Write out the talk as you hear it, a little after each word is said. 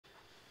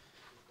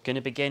Going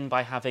to begin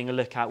by having a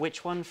look at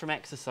which one from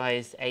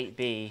exercise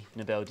 8B,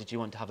 Nabil, did you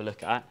want to have a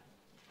look at?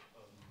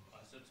 I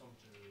said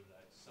something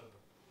like 7.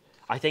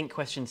 I think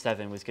question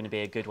 7 was going to be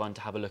a good one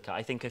to have a look at.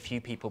 I think a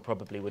few people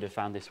probably would have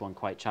found this one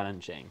quite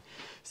challenging.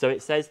 So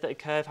it says that a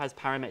curve has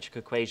parametric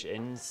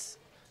equations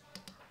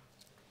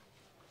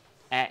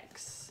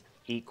x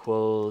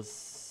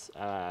equals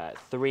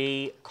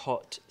 3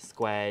 cot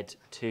squared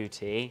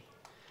 2t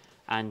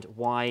and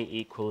y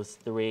equals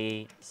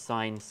 3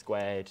 sine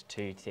squared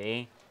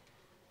 2t.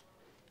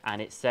 And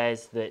it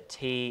says that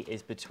t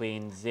is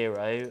between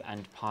 0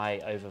 and pi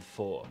over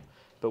 4.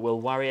 But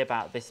we'll worry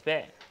about this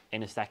bit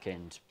in a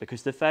second,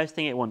 because the first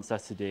thing it wants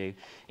us to do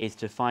is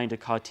to find a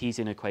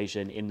Cartesian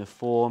equation in the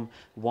form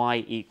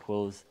y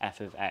equals f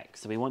of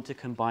x. So we want to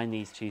combine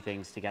these two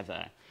things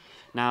together.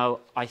 Now,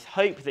 I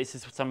hope this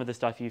is some of the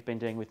stuff you've been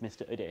doing with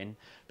Mr. Udin,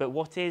 but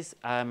what is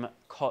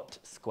cot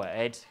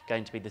squared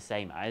going to be the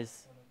same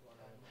as?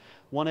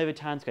 1 over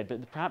tan squared,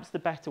 but perhaps the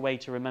better way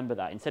to remember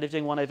that, instead of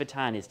doing 1 over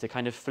tan, is to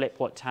kind of flip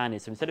what tan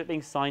is. So instead of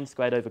being sine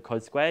squared over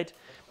cos squared,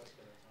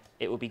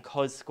 it will be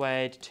cos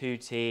squared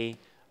 2t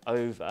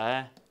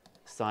over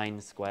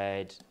sine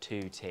squared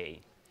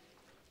 2t.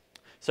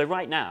 So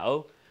right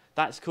now,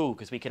 that's cool,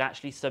 because we could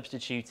actually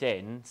substitute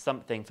in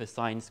something for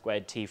sine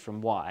squared t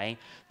from y,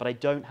 but I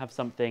don't have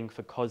something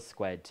for cos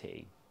squared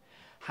t.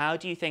 How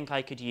do you think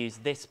I could use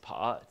this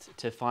part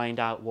to find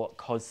out what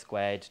cos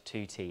squared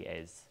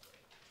 2t is?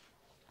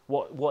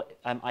 What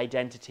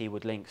identity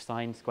would link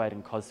sine squared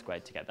and cos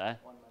squared together?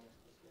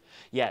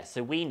 Yeah,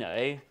 so we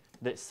know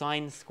that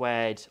sine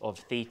squared of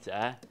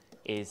theta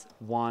is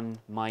 1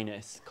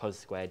 minus cos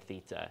squared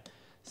theta.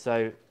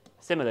 So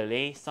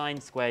similarly,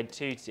 sine squared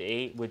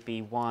 2t would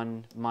be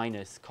 1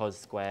 minus cos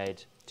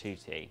squared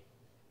 2t.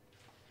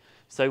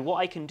 So what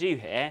I can do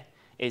here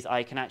is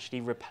I can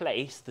actually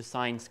replace the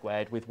sine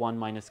squared with 1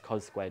 minus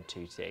cos squared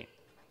 2t.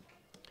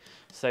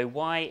 So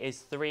y is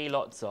 3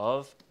 lots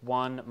of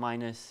 1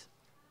 minus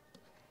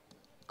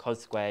cos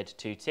squared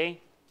 2t.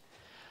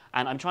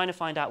 And I'm trying to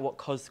find out what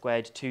cos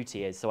squared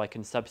 2t is so I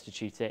can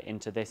substitute it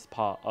into this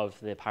part of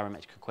the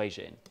parametric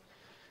equation.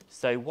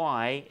 So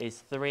y is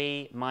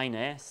 3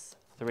 minus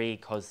 3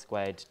 cos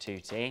squared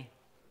 2t.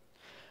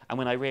 And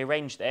when I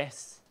rearrange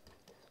this,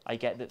 I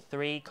get that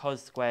 3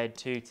 cos squared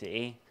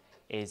 2t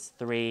is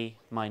 3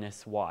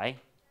 minus y,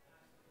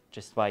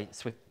 just by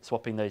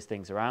swapping those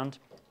things around.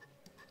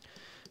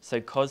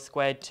 So cos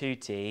squared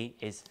 2t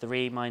is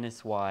 3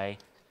 minus y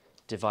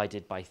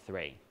divided by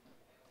 3.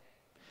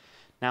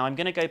 Now I'm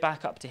going to go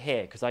back up to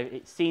here, because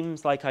it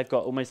seems like I've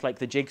got almost like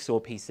the jigsaw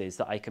pieces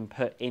that I can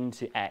put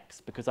into x,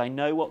 because I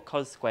know what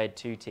cos squared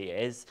 2t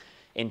is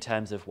in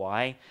terms of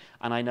y,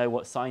 and I know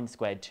what sine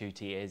squared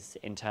 2t is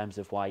in terms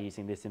of y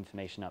using this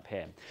information up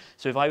here.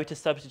 So if I were to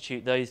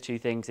substitute those two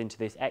things into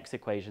this x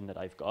equation that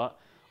I've got,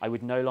 I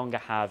would no longer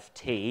have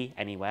t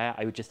anywhere.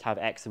 I would just have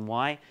x and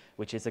y,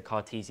 which is a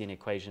Cartesian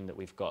equation that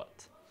we've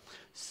got.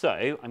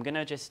 So I'm going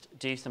to just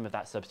do some of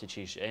that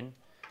substitution.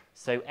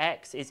 So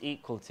x is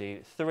equal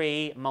to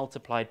 3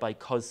 multiplied by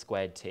cos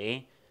squared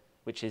t,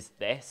 which is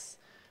this,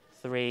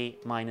 3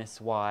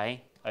 minus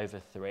y over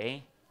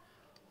 3,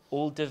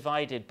 all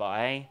divided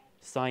by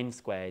sine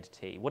squared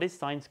t. What is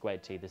sine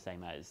squared t the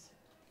same as?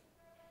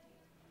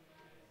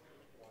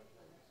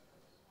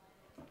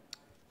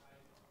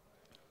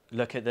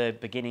 Look at the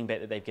beginning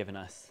bit that they've given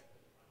us.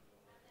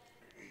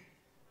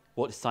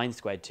 What is sine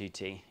squared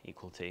 2t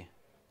equal to?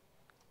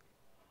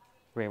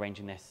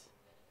 Rearranging this.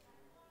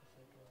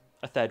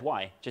 A third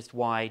y, just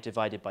y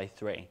divided by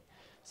 3.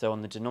 So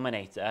on the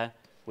denominator,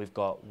 we've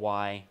got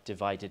y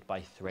divided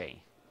by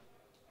 3.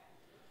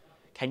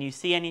 Can you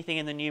see anything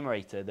in the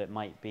numerator that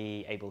might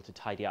be able to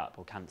tidy up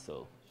or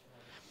cancel?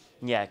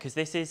 Yeah, because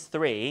this is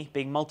 3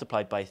 being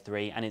multiplied by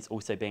 3, and it's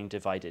also being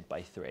divided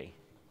by 3.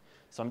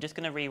 So I'm just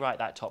going to rewrite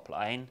that top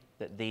line,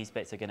 that these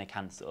bits are going to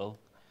cancel.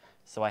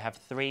 So I have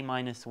 3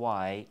 minus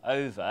y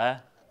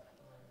over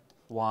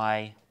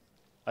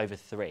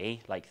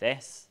 3, like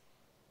this.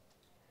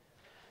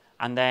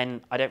 And then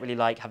I don't really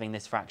like having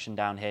this fraction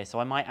down here, so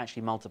I might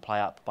actually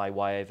multiply up by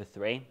y over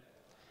 3.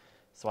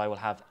 So I will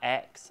have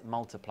x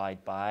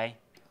multiplied by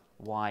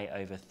y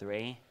over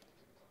 3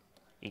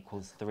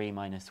 equals 3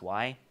 minus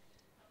y.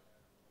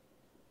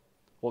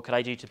 What could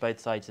I do to both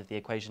sides of the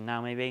equation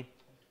now, maybe?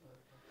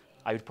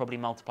 I would probably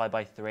multiply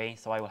by 3,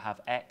 so I will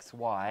have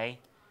xy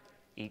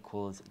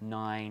equals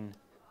 9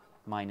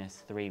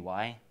 minus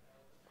 3y.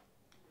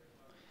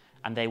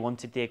 And they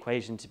wanted the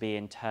equation to be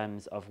in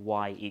terms of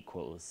y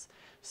equals.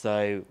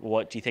 So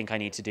what do you think I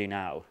need to do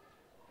now?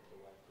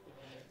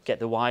 Get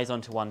the y's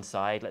onto one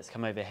side. Let's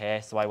come over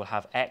here. So I will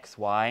have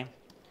xy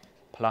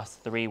plus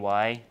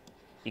 3y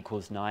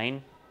equals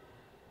 9.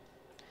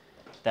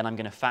 Then I'm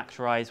going to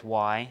factorize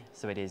y.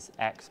 So it is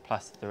x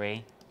plus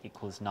 3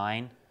 equals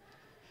 9.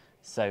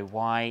 So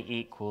y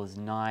equals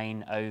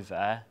 9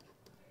 over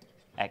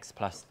x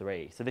plus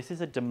 3. So this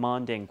is a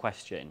demanding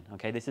question,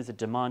 okay? This is a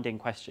demanding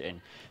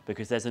question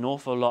because there's an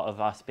awful lot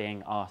of us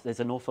being asked. There's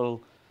an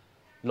awful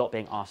lot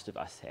being asked of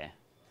us here.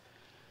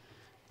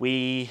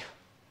 We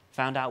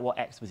found out what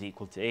x was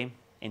equal to.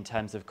 in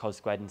terms of cos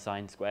squared and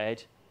sine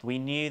squared. We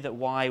knew that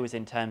y was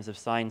in terms of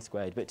sine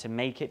squared, but to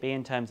make it be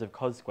in terms of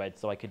cos squared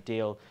so I could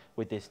deal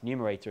with this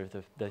numerator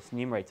of this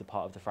numerator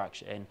part of the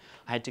fraction,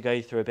 I had to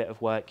go through a bit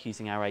of work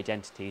using our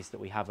identities that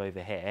we have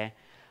over here.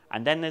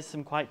 And then there's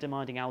some quite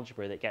demanding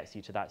algebra that gets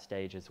you to that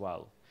stage as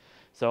well.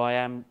 So I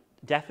am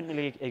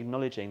definitely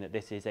acknowledging that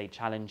this is a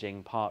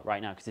challenging part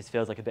right now because this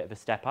feels like a bit of a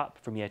step up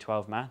from year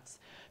 12 maths,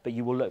 but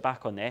you will look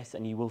back on this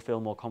and you will feel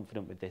more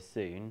confident with this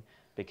soon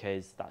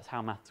because that's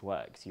how maths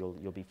works.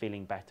 You'll be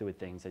feeling better with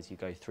things as you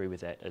go through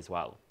with it as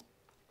well.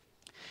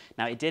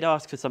 Now it did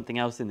ask for something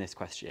else in this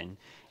question.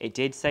 It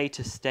did say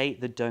to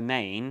state the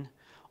domain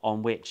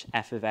on which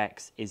f of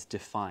x is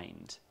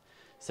defined.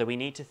 So we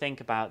need to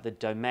think about the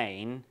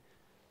domain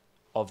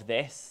of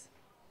this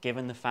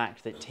given the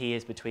fact that t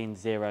is between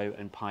 0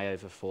 and pi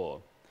over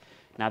 4.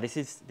 Now this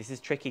is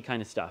tricky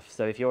kind of stuff.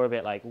 So if you're a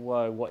bit like,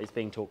 whoa, what is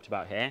being talked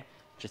about here?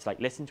 Just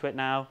like listen to it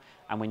now,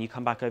 and when you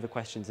come back over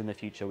questions in the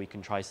future, we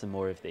can try some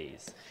more of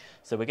these.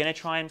 So we're going to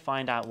try and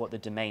find out what the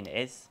domain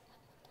is.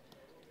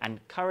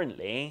 And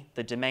currently,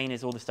 the domain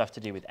is all the stuff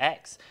to do with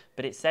x,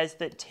 but it says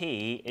that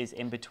t is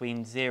in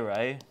between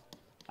 0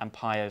 and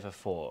pi over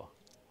 4,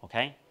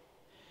 okay?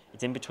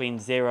 It's in between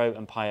 0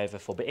 and pi over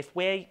 4. But if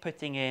we're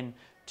putting in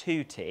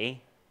 2t,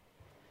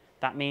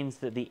 that means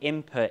that the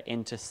input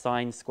into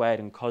sine squared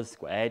and cos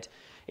squared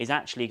is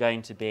actually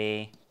going to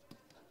be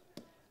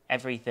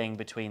everything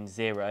between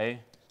 0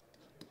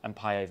 and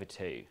pi over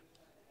 2.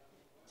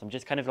 So I'm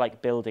just kind of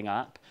like building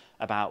up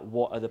about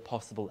what are the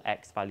possible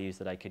x values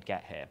that I could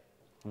get here.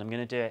 And I'm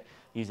going to do it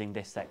using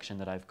this section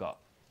that I've got.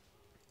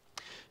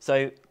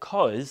 So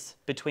cos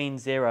between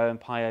 0 and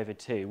pi over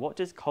 2. What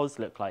does cos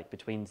look like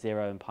between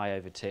 0 and pi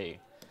over 2?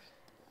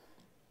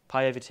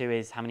 Pi over 2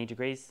 is how many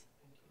degrees?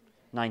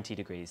 90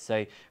 degrees.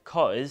 So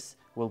cos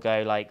will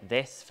go like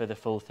this for the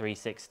full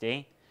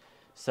 360.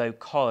 So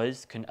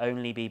cos can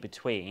only be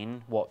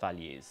between what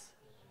values?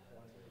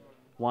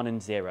 1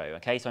 and 0.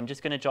 Okay, so I'm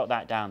just going to jot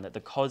that down, that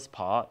the cos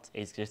part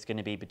is just going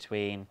to be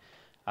between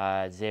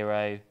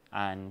 0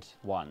 and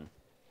 1.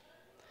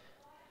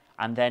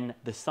 And then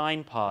the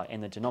sine part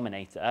in the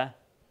denominator,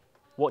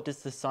 what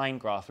does the sine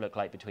graph look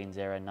like between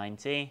 0 and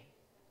 90?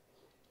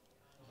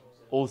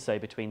 Also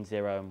between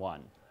 0 and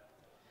 1.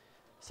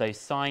 So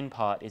sine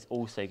part is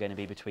also going to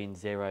be between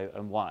 0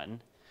 and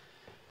 1,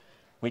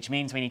 which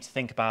means we need to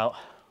think about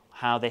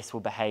how this will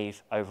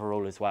behave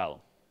overall as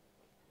well.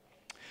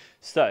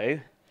 So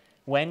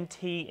when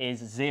t is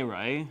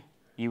 0,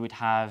 you would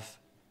have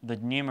the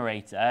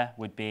numerator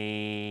would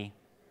be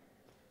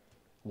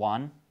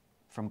 1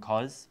 from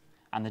cos,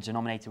 and the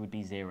denominator would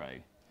be 0,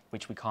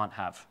 which we can't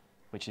have,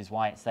 which is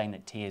why it's saying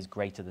that t is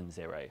greater than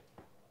 0.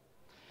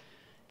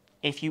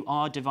 If you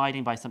are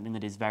dividing by something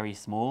that is very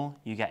small,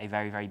 you get a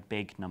very, very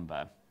big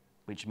number,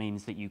 which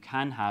means that you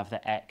can have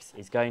that x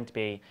is going to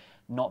be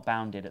not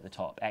bounded at the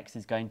top. X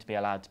is going to be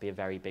allowed to be a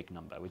very big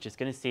number. We're just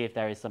going to see if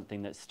there is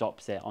something that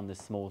stops it on the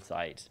small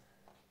side.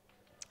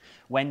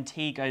 When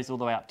t goes all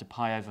the way up to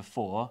pi over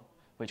 4,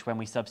 which when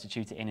we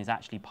substitute it in is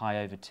actually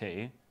pi over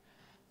 2,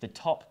 the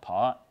top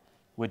part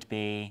would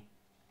be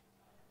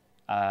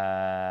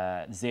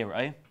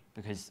 0,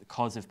 because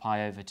cos of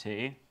pi over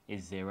 2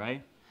 is 0,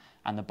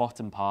 and the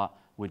bottom part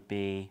would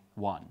be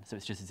 1. So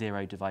it's just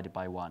 0 divided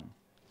by 1,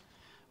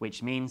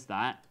 which means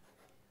that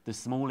the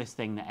smallest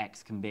thing that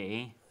x can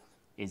be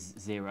is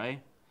 0,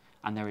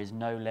 and there is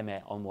no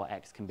limit on what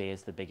x can be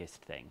as the biggest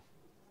thing.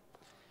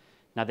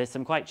 Now there's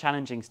some quite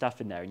challenging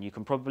stuff in there, and you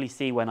can probably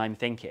see when I'm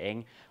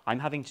thinking, I'm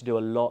having to do a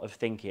lot of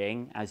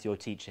thinking as your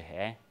teacher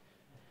here,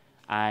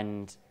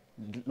 and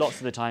lots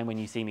of the time when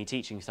you see me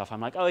teaching stuff,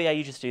 I'm like, oh yeah,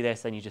 you just do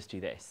this, then you just do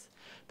this.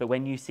 But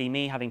when you see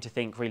me having to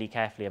think really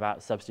carefully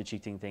about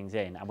substituting things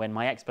in, and when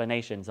my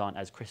explanations aren't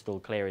as crystal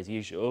clear as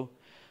usual,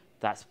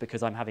 that's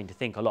because I'm having to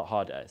think a lot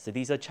harder. So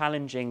these are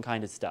challenging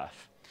kind of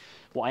stuff.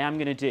 What I am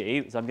going to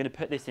do is I'm going to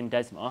put this in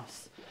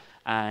Desmos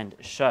and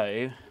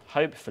show,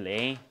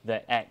 hopefully,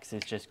 that x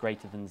is just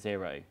greater than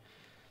 0.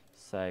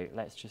 So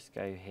let's just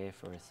go here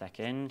for a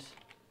second.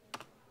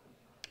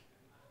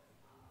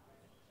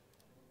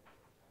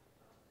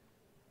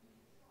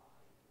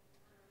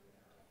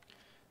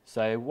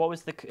 So what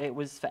was it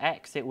was for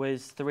x, it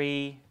was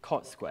 3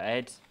 cot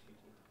squared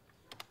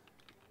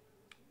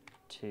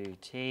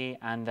 2t,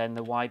 and then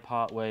the y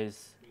part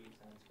was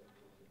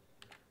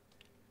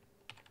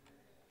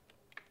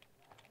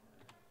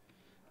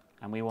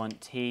and we want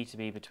t to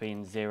be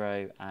between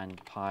 0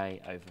 and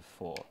pi over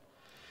 4.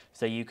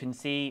 So you can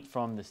see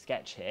from the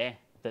sketch here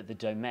that the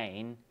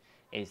domain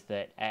is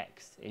that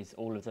x is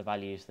all of the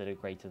values that are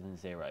greater than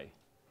 0,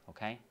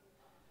 okay?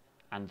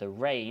 And the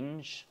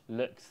range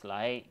looks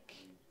like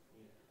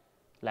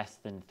less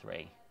than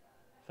 3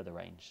 for the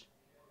range.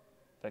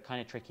 But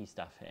kind of tricky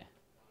stuff here.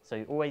 So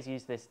you always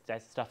use this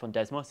stuff on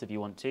Desmos if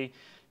you want to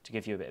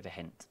give you a bit of a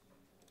hint.